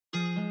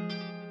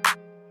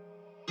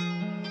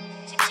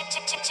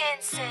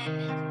Jensen.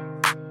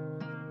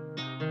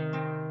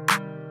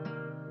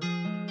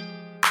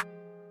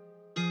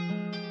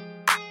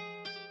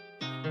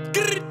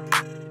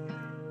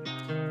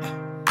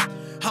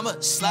 I'ma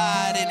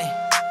slide in it,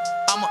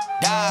 I'ma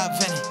dive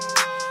in it,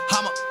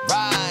 I'ma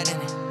ride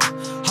in it,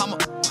 I'ma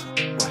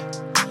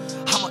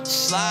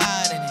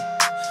slide in it,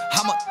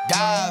 I'ma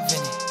dive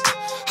in it,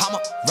 I'ma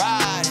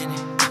ride in it,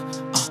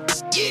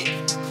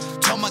 yeah.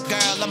 Told my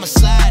girl I'ma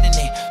slide in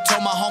it,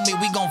 told my homie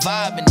we gon'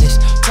 vibe in this,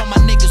 told my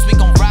niggas we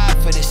gon'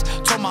 ride for this,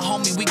 told my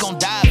homie we gon'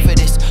 die for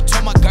this,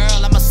 told my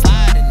girl I'ma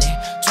slide in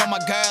it, told my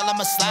girl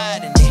I'ma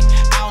slide in it,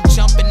 I don't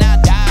jump and I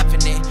dive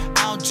in it,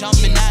 I don't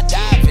jump and I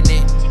dive in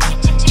it,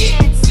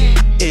 yeah.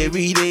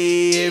 Every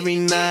day, every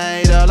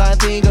night, all I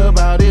think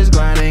about is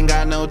grind. Ain't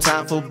got no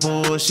time for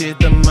bullshit.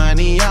 The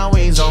money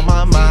always on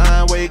my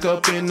mind. Wake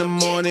up in the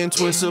morning,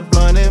 twist a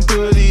blunt and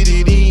put it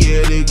in the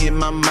air to get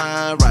my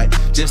mind right.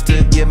 Just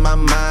to get my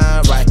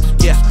mind right.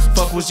 Yeah,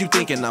 fuck what you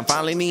thinking. I'm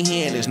finally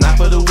hearing this. Not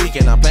for the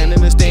weekend. I'm planning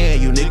to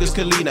stand. You niggas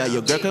could leave now.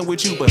 Your girl come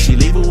with you, but she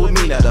leaving with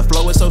me now. The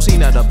flow is so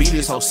seen now. The beat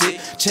is so sick.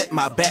 Check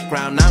my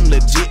background, I'm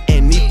legit.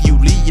 And if you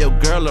leave your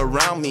girl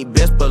around me,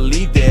 best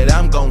believe that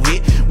I'm gon'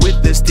 hit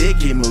with the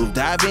sticky move.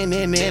 Diving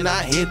in and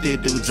I hit the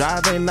dude.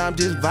 Driving, I'm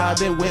just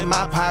vibing with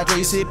my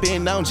Padre,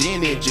 sipping on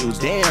gin and juice.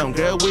 Damn,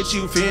 girl, what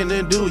you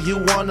finna do? You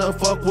wanna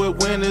fuck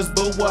with winners,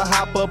 but we'll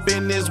hop up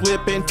in this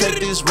whip and take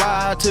this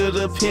ride to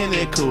the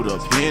pinnacle, the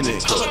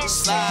pinnacle. I'ma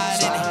slide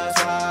in it,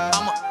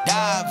 I'ma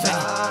dive in it,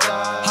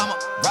 I'ma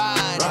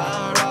ride in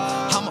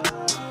it,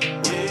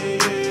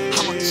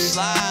 I'ma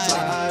slide in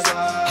it,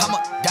 I'ma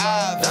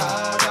dive in it,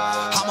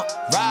 I'ma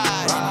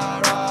ride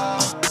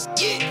in it,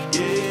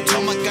 yeah.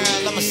 Told my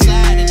girl I'ma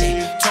slide in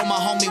it, told my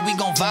homie we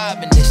gon'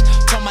 vibe in this,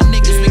 told my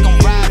niggas we gon'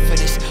 ride for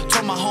this,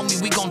 told my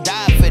homie we gon'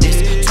 die for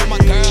this, told my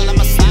girl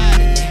I'ma slide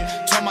in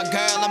it, told my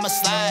girl I'ma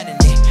slide in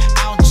it,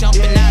 I don't jump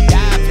and I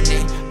dive in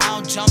it, I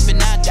don't jump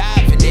and I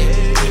dive in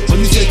it. When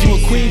you said you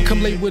a queen,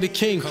 come late with a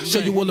king. Show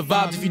you all the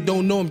vibes if you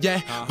don't know him,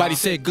 yeah. Body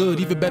said good,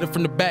 even better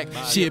from the back.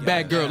 She a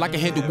bad girl, I can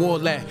handle war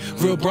that.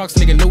 Real Bronx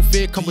nigga, no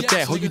fear, come with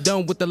that. Hold you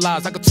done with the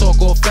lies, I can talk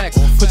all facts.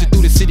 Push it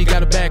through the city,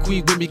 got a bad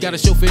queen with me. Got a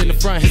chauffeur in the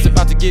front, it's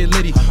about to get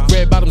litty.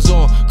 Red bottoms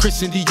on,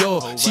 Chris and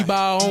Dior. She buy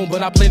her own,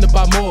 but I plan to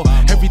buy more.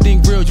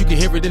 Everything real, you can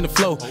hear it in the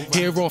flow.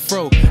 Hair on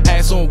fro,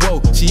 ass on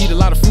woe. She eat a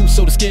lot of fruit,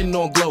 so the skin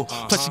on glow.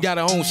 Plus she got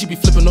her own, she be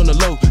flipping on the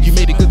low. You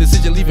made a good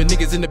decision, leaving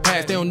niggas in the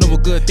past. They don't know a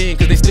good thing,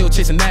 cause they still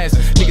chasing ass.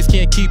 Niggas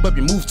can't keep up,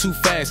 you move too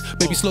fast.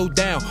 Baby, slow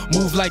down,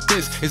 move like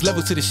this. It's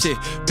level to the shit,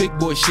 big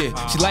boy shit.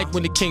 She like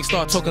when the king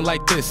start talking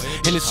like this.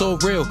 And it's so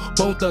real,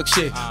 bone thug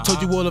shit.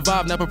 Told you all the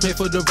vibe, now prepare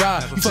for the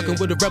ride. You fucking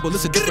with a rebel,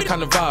 it's a different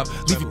kind of vibe.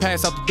 Leave you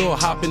pass out the door,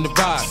 hop in the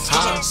ride.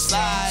 I'ma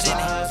slide in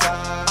it,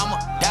 I'ma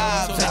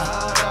dive in it,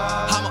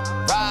 I'ma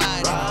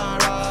ride in it,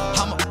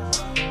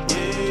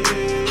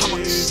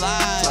 I'ma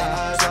slide in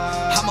it,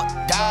 I'ma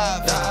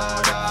dive in it,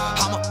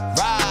 I'ma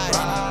ride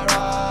in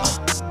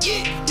it,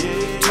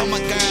 yeah. Told my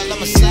girl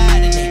I'ma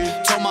slide in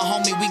it, told my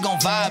homie we gon'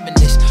 vibe in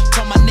this,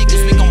 told my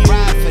niggas we gon'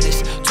 ride for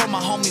this, told my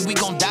homie we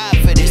gon' die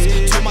for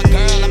this, told my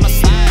girl I'ma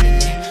slide in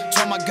it,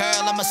 told my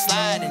girl I'ma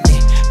slide in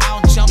it, I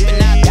don't jump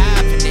and I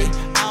dive in it,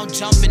 I don't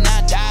jump and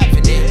I dive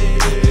in it,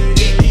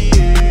 yeah.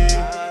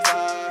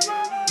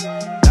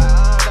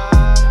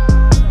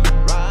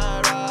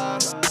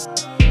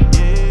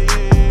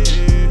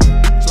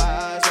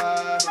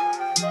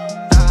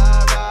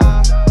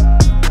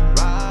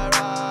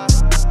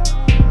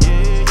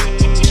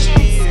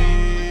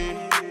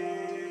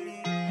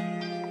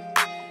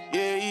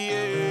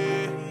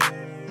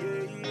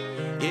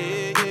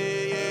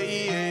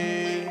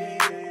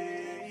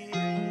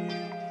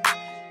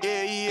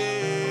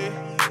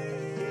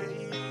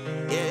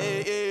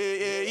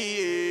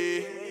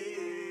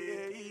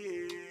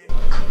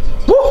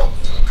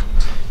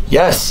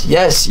 Yes,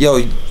 yes, yo,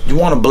 you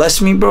wanna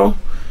bless me, bro?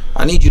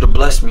 I need you to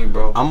bless me,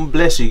 bro. I'm gonna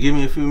bless you. Give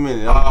me a few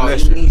minutes. I'm gonna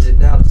bless he you. needs it,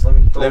 Dallas. Let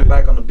me throw it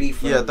back on the beat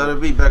for Yeah, him, throw the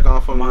beat back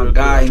on for me. My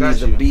guy, he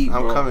needs a beat,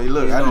 bro. I'm coming.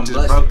 Look, He's I gonna just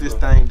bless broke you, this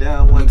bro. thing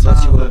down one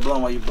Bless you time. with a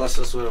blunt while you bless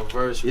us with a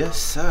verse, bro. Yes,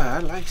 sir. I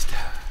like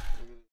that.